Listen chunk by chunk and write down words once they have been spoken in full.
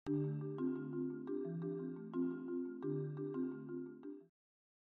Amasua,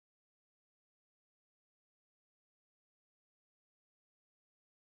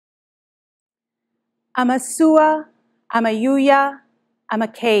 Amayuya,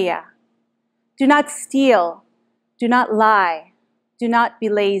 Amakeya. Do not steal, do not lie, do not be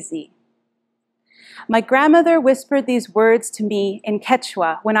lazy. My grandmother whispered these words to me in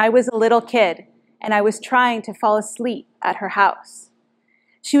Quechua when I was a little kid and I was trying to fall asleep at her house.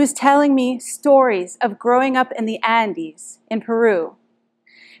 She was telling me stories of growing up in the Andes in Peru.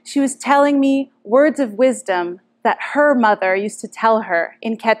 She was telling me words of wisdom that her mother used to tell her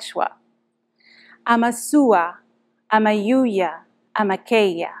in Quechua. Amasua, Amayuya,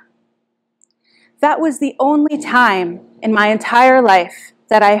 Amakeya. That was the only time in my entire life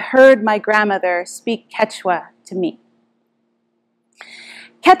that I heard my grandmother speak Quechua to me.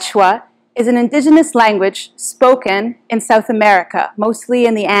 Quechua is an indigenous language spoken in South America, mostly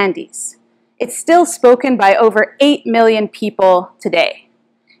in the Andes. It's still spoken by over 8 million people today.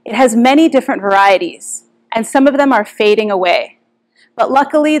 It has many different varieties, and some of them are fading away. But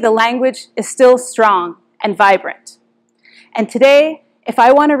luckily, the language is still strong and vibrant. And today, if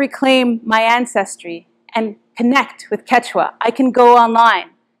I want to reclaim my ancestry and connect with Quechua, I can go online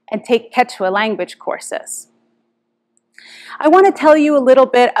and take Quechua language courses. I want to tell you a little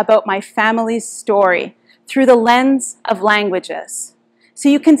bit about my family's story through the lens of languages, so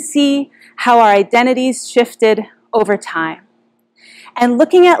you can see how our identities shifted over time. And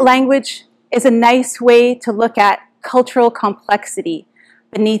looking at language is a nice way to look at cultural complexity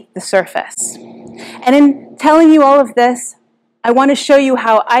beneath the surface. And in telling you all of this, I want to show you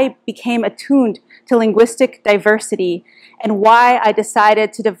how I became attuned to linguistic diversity and why I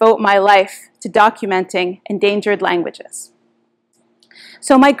decided to devote my life to documenting endangered languages.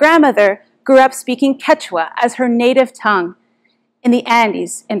 So my grandmother grew up speaking Quechua as her native tongue in the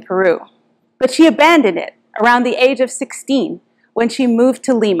Andes in Peru, but she abandoned it around the age of 16 when she moved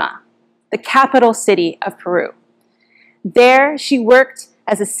to Lima, the capital city of Peru. There, she worked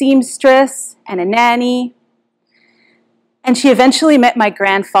as a seamstress and a nanny, and she eventually met my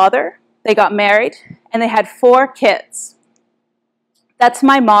grandfather. They got married, and they had 4 kids. That's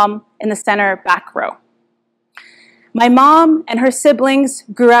my mom in the center back row. My mom and her siblings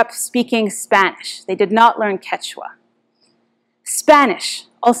grew up speaking Spanish. They did not learn Quechua. Spanish,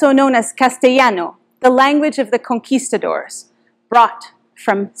 also known as Castellano, the language of the conquistadors, brought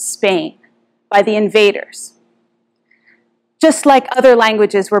from Spain by the invaders. Just like other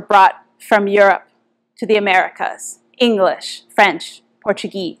languages were brought from Europe to the Americas, English, French,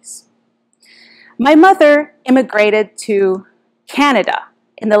 Portuguese. My mother immigrated to Canada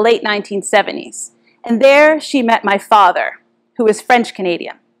in the late 1970s, and there she met my father, who was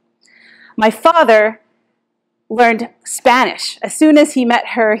French-Canadian. My father learned Spanish. As soon as he met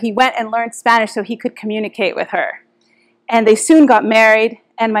her, he went and learned Spanish so he could communicate with her. And they soon got married,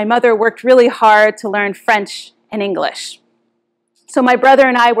 and my mother worked really hard to learn French and English. So my brother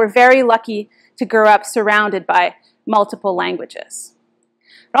and I were very lucky to grow up surrounded by multiple languages.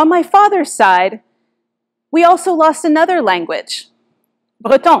 But on my father's side, we also lost another language,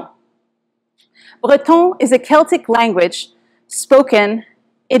 Breton. Breton is a Celtic language spoken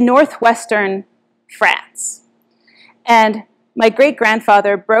in northwestern France. And my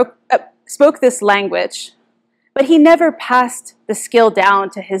great-grandfather spoke this language, but he never passed the skill down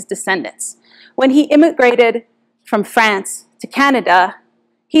to his descendants. When he immigrated from France to Canada,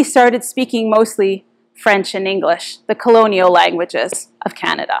 he started speaking mostly French and English, the colonial languages of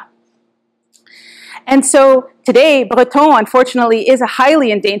Canada. And so today, Breton, unfortunately, is a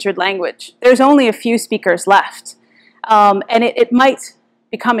highly endangered language. There's only a few speakers left, and it might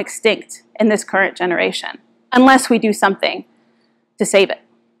become extinct in this current generation, unless we do something to save it.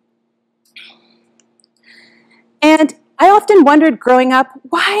 And I often wondered growing up,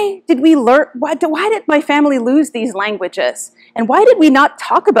 why did my family lose these languages? And why did we not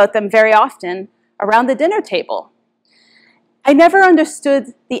talk about them very often around the dinner table? I never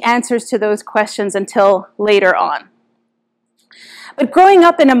understood the answers to those questions until later on. But growing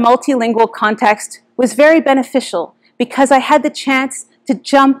up in a multilingual context was very beneficial because I had the chance to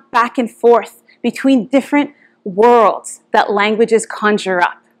jump back and forth between different worlds that languages conjure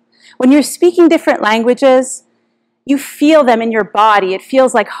up. When you're speaking different languages, you feel them in your body. It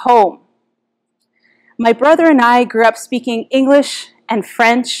feels like home. My brother and I grew up speaking English and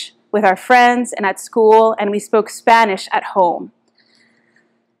French with our friends and at school, and we spoke Spanish at home.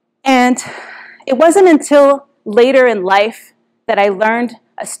 And it wasn't until later in life that I learned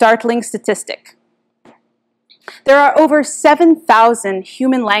a startling statistic. There are over 7,000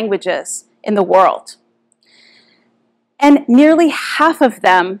 human languages in the world. And nearly half of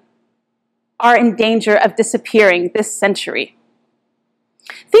them are in danger of disappearing this century.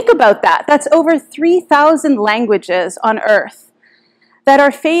 Think about that. That's over 3,000 languages on Earth that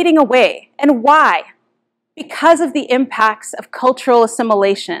are fading away. And why? Because of the impacts of cultural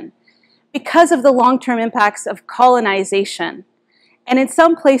assimilation, because of the long-term impacts of colonization, and in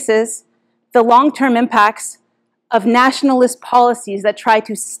some places, the long-term impacts of nationalist policies that try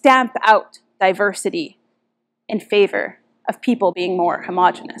to stamp out diversity in favor of people being more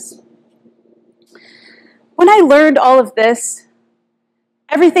homogenous. When I learned all of this,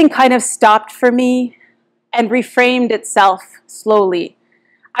 everything kind of stopped for me and reframed itself slowly.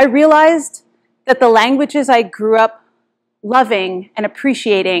 I realized that the languages I grew up loving and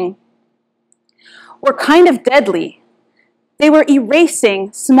appreciating were kind of deadly. They were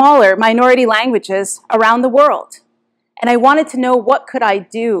erasing smaller minority languages around the world. And I wanted to know, what could I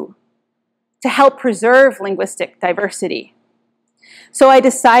do to help preserve linguistic diversity? So I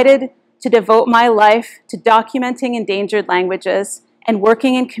decided to devote my life to documenting endangered languages and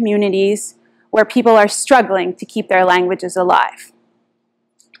working in communities where people are struggling to keep their languages alive.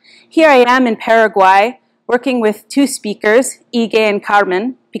 Here I am in Paraguay, working with two speakers, Ige and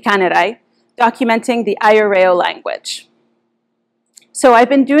Carmen Picaneray, documenting the Ayoreo language. So I've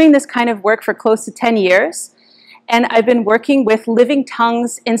been doing this kind of work for close to 10 years, and I've been working with Living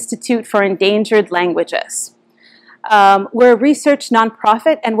Tongues Institute for Endangered Languages. We're a research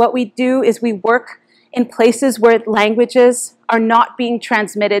nonprofit, and what we do is we work in places where languages are not being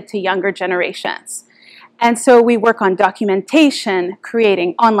transmitted to younger generations. And so we work on documentation,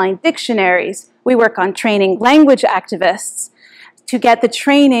 creating online dictionaries. We work on training language activists to get the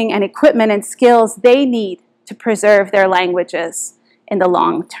training and equipment and skills they need to preserve their languages in the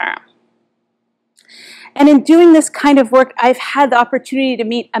long term. And in doing this kind of work, I've had the opportunity to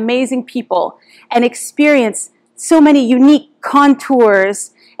meet amazing people and experience so many unique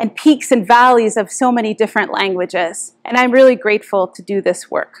contours and peaks and valleys of so many different languages. And I'm really grateful to do this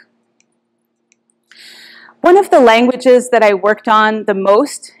work. One of the languages that I worked on the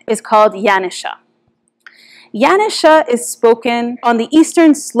most is called Yanisha. Yanisha is spoken on the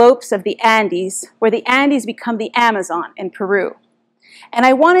eastern slopes of the Andes, where the Andes become the Amazon in Peru. And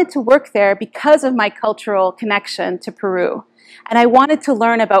I wanted to work there because of my cultural connection to Peru. And I wanted to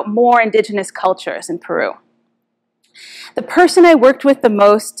learn about more indigenous cultures in Peru. The person I worked with the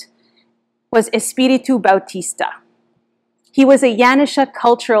most was Espiritu Bautista. He was a Yanisha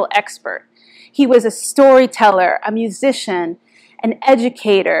cultural expert. He was a storyteller, a musician, an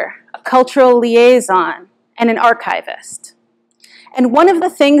educator, a cultural liaison, and an archivist. And one of the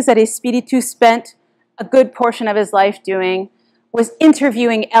things that Espiritu spent a good portion of his life doing was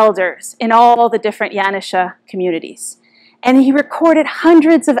interviewing elders in all the different Yanisha communities. And he recorded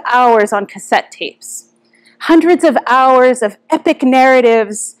hundreds of hours on cassette tapes, hundreds of hours of epic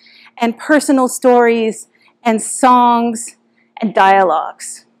narratives and personal stories and songs and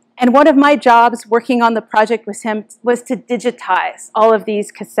dialogues. And one of my jobs working on the project with him was to digitize all of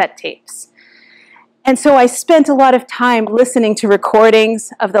these cassette tapes. And so I spent a lot of time listening to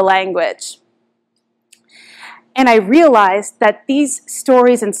recordings of the language. And I realized that these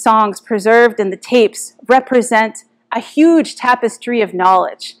stories and songs preserved in the tapes represent a huge tapestry of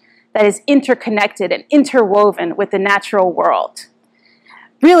knowledge that is interconnected and interwoven with the natural world.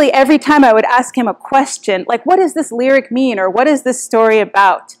 Really, every time I would ask him a question, like, what does this lyric mean, or what is this story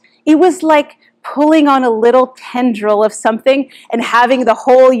about? It was like pulling on a little tendril of something and having the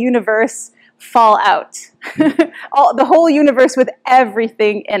whole universe fall out. The whole universe with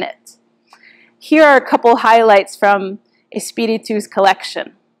everything in it. Here are a couple highlights from Espiritu's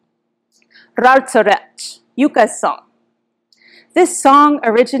collection. Rartsorech, Yuca's song. This song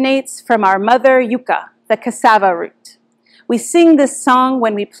originates from our mother yucca, the cassava root. We sing this song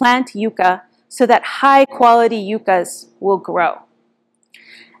when we plant yucca so that high-quality yuccas will grow.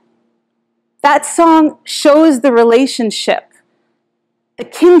 That song shows the relationship, the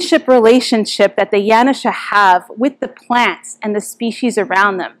kinship relationship that the Yanisha have with the plants and the species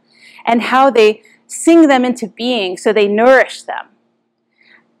around them, and how they sing them into being so they nourish them.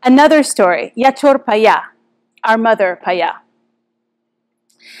 Another story, Yachor Paya, our mother Paya.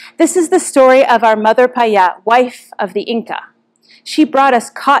 This is the story of our mother Paya, wife of the Inca. She brought us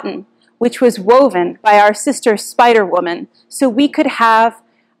cotton, which was woven by our sister Spider Woman, so we could have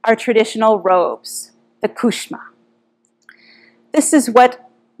our traditional robes, the kushma. This is what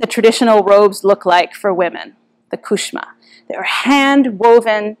the traditional robes look like for women, the kushma. They're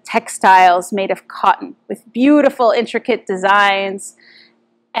hand-woven textiles made of cotton with beautiful, intricate designs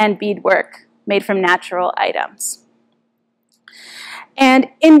and beadwork made from natural items. And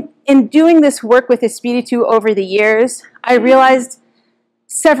in doing this work with Espiritu over the years, I realized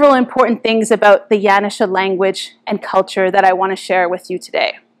several important things about the Yanisha language and culture that I want to share with you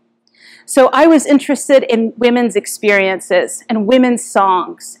today. So I was interested in women's experiences and women's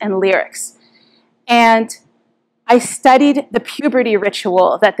songs and lyrics. And I studied the puberty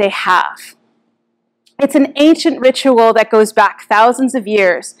ritual that they have. It's an ancient ritual that goes back thousands of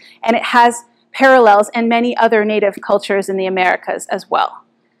years, and it has parallels in many other native cultures in the Americas as well.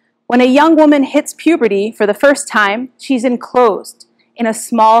 When a young woman hits puberty for the first time, she's enclosed in a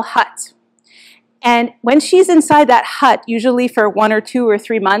small hut. And when she's inside that hut, usually for 1 or 2 or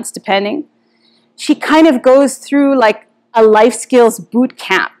 3 months, depending, she kind of goes through like a life skills boot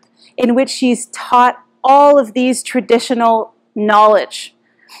camp in which she's taught all of these traditional knowledge,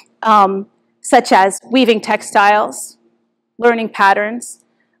 such as weaving textiles, learning patterns,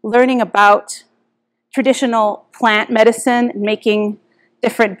 learning about traditional plant medicine, making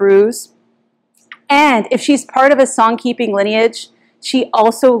different brews. And if she's part of a song-keeping lineage, she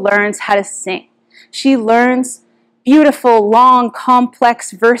also learns how to sing. She learns beautiful, long,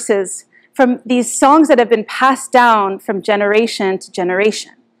 complex verses from these songs that have been passed down from generation to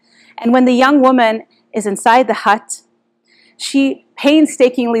generation. And when the young woman is inside the hut, she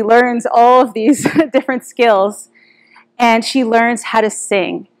painstakingly learns all of these different skills, and she learns how to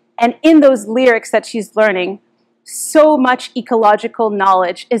sing. And in those lyrics that she's learning, so much ecological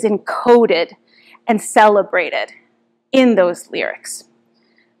knowledge is encoded and celebrated in those lyrics.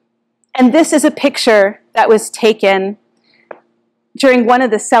 And this is a picture that was taken during one of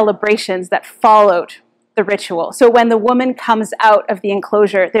the celebrations that followed the ritual. So when the woman comes out of the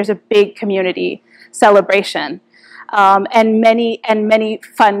enclosure, there's a big community celebration, and many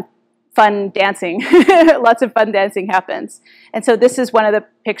fun dancing. Lots of fun dancing happens. And so this is one of the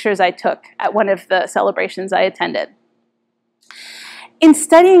pictures I took at one of the celebrations I attended. In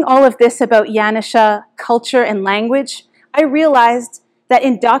studying all of this about Yanisha culture and language, I realized that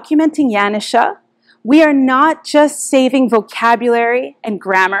in documenting Yanisha, we are not just saving vocabulary and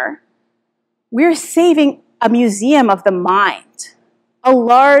grammar, we're saving a museum of the mind, a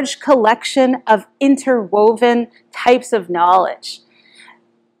large collection of interwoven types of knowledge.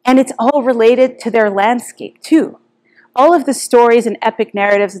 And it's all related to their landscape too. All of the stories and epic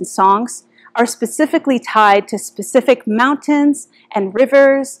narratives and songs are specifically tied to specific mountains and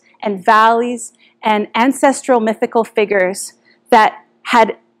rivers and valleys and ancestral mythical figures that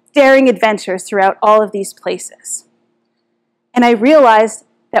had daring adventures throughout all of these places. And I realized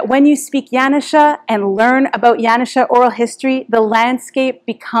that when you speak Yanisha and learn about Yanisha oral history, the landscape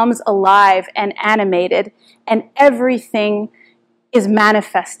becomes alive and animated, and everything is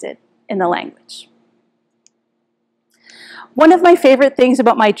manifested in the language. One of my favorite things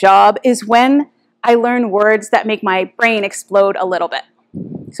about my job is when I learn words that make my brain explode a little bit.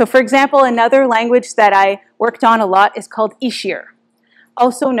 So for example, another language that I worked on a lot is called Ishir,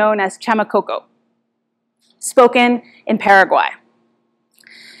 also known as Chamacoco, spoken in Paraguay.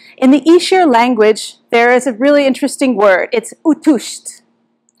 In the Ishir language, there is a really interesting word. It's utusht.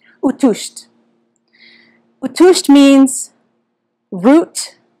 Utusht. Utusht means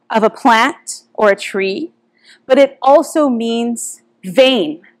root of a plant or a tree, but it also means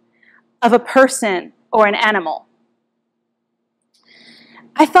vein of a person or an animal.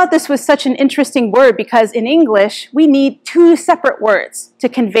 I thought this was such an interesting word because in English, we need 2 separate words to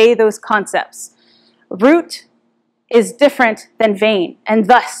convey those concepts. Root is different than vein, and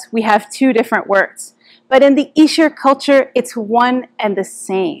thus we have 2 different words. But in the Ishir culture, it's one and the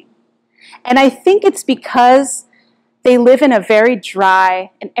same. And I think it's because they live in a very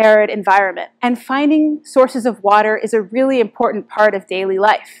dry and arid environment, and finding sources of water is a really important part of daily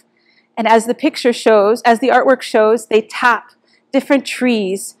life. And as the picture shows, as the artwork shows, they tap different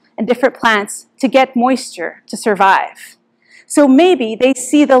trees and different plants to get moisture to survive. So maybe they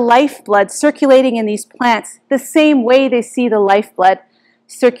see the lifeblood circulating in these plants the same way they see the lifeblood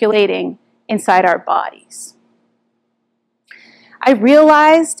circulating inside our bodies. I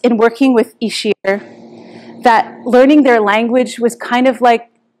realized in working with Ishir that learning their language was kind of like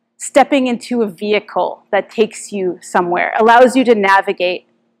stepping into a vehicle that takes you somewhere, allows you to navigate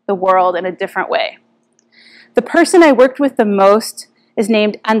the world in a different way. The person I worked with the most is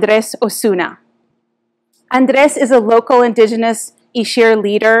named Andres Osuna. Andres is a local indigenous Ishir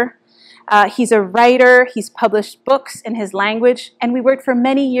leader. He's a writer, he's published books in his language, and we worked for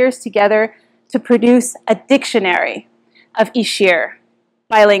many years together to produce a dictionary of Ishir,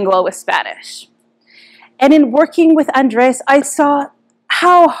 bilingual with Spanish. And in working with Andres, I saw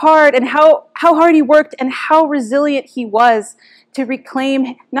how hard he worked and how resilient he was to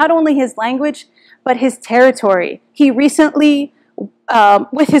reclaim not only his language, but his territory. He recently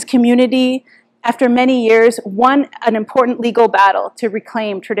with his community, after many years, won an important legal battle to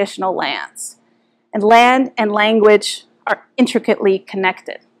reclaim traditional lands. And land and language are intricately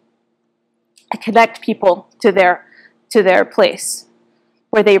connected. They connect people to their place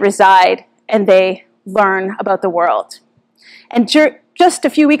where they reside and they learn about the world. And just a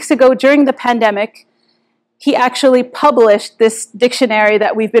few weeks ago, during the pandemic, he actually published this dictionary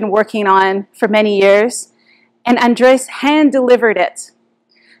that we've been working on for many years, and Andres hand-delivered it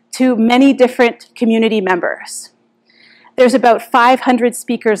to many different community members. There's about 500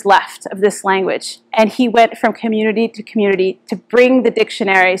 speakers left of this language, and he went from community to bring the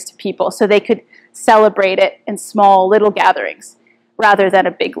dictionaries to people so they could celebrate it in small little gatherings rather than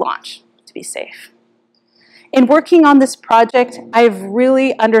a big launch, to be safe. In working on this project, I've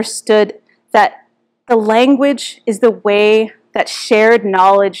really understood that the language is the way that shared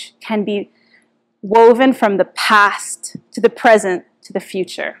knowledge can be woven from the past to the present to the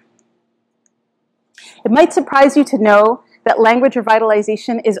future. It might surprise you to know that language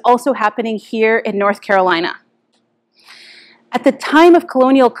revitalization is also happening here in North Carolina. At the time of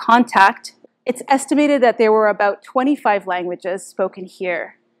colonial contact, it's estimated that there were about 25 languages spoken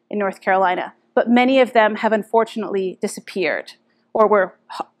here in North Carolina, but many of them have unfortunately disappeared or were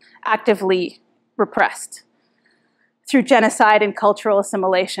actively repressed through genocide and cultural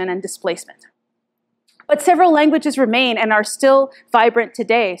assimilation and displacement. But several languages remain and are still vibrant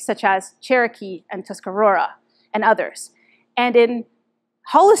today, such as Cherokee and Tuscarora and others. And in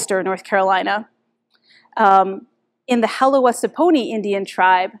Hollister, North Carolina, in the Haliwa-Saponi Indian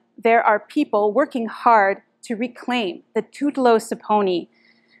tribe, there are people working hard to reclaim the Tutlo-Saponi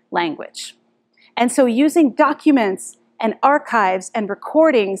language. And so using documents and archives and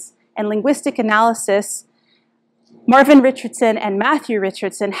recordings and linguistic analysis, Marvin Richardson and Matthew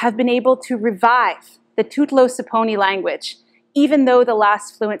Richardson have been able to revive the Tutlo-Saponi language, even though the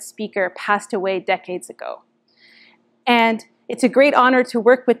last fluent speaker passed away decades ago. And it's a great honor to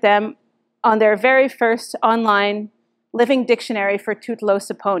work with them on their very first online living dictionary for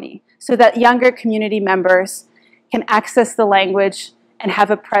Tutlo-Saponi, so that younger community members can access the language and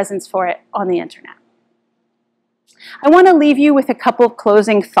have a presence for it on the internet. I want to leave you with a couple of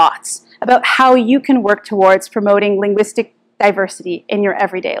closing thoughts about how you can work towards promoting linguistic diversity in your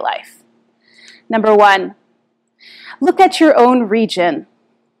everyday life. Number one, look at your own region.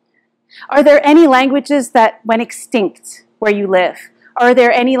 Are there any languages that went extinct where you live? Are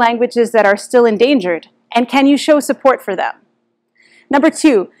there any languages that are still endangered? And can you show support for them? Number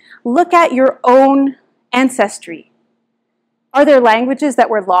two, look at your own ancestry. Are there languages that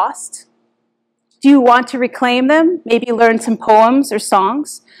were lost? Do you want to reclaim them? Maybe learn some poems or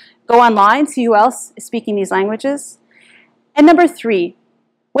songs? Go online, see who else is speaking these languages? And number three,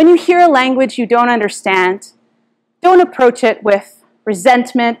 when you hear a language you don't understand, don't approach it with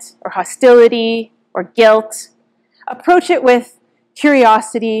resentment or hostility or guilt. Approach it with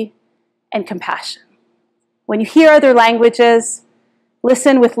curiosity and compassion. When you hear other languages,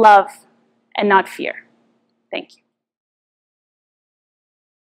 listen with love and not fear. Thank you.